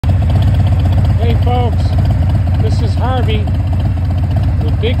folks, this is Harvey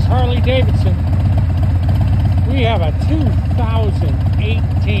with Biggs Harley Davidson. We have a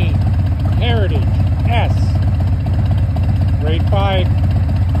 2018 Heritage S. Great bike.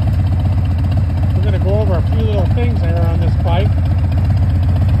 We're going to go over a few little things there on this bike.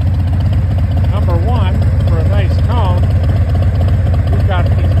 Number one, for a nice tone, we've got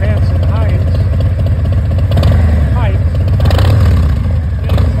these Manson Hines pipes.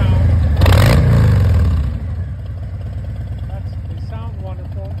 They sound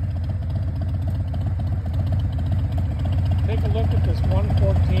wonderful. Take a look at this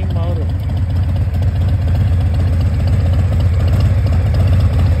 114 motor.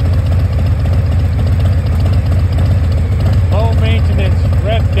 Low maintenance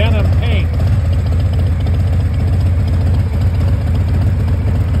red denim paint.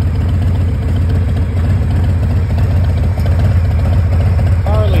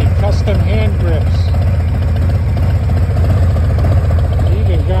 Harley custom hand grips.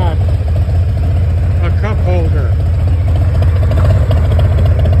 Even got a cup holder.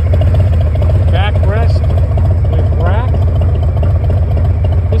 Backrest with rack.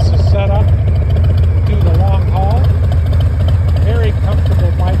 This is set up to do the long haul. Very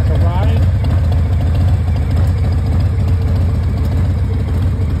comfortable bike to ride.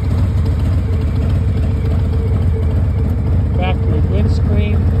 Factory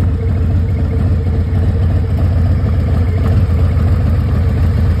windscreen.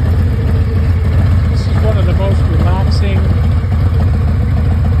 This is one of the most relaxing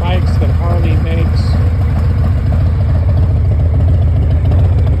bikes that Harley makes.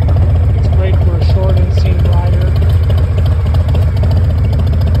 It's great for a short inseam rider.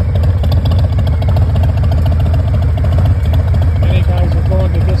 Many guys are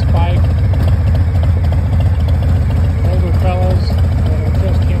going to this bike. Older fellas that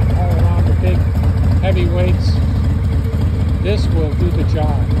just can't haul around the big heavy weights. This will do the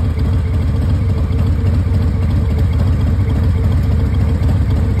job.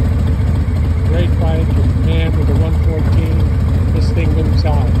 Great bike, and man, with the 114, this thing moves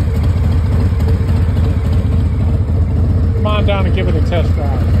out. Come on down and give it a test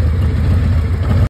drive.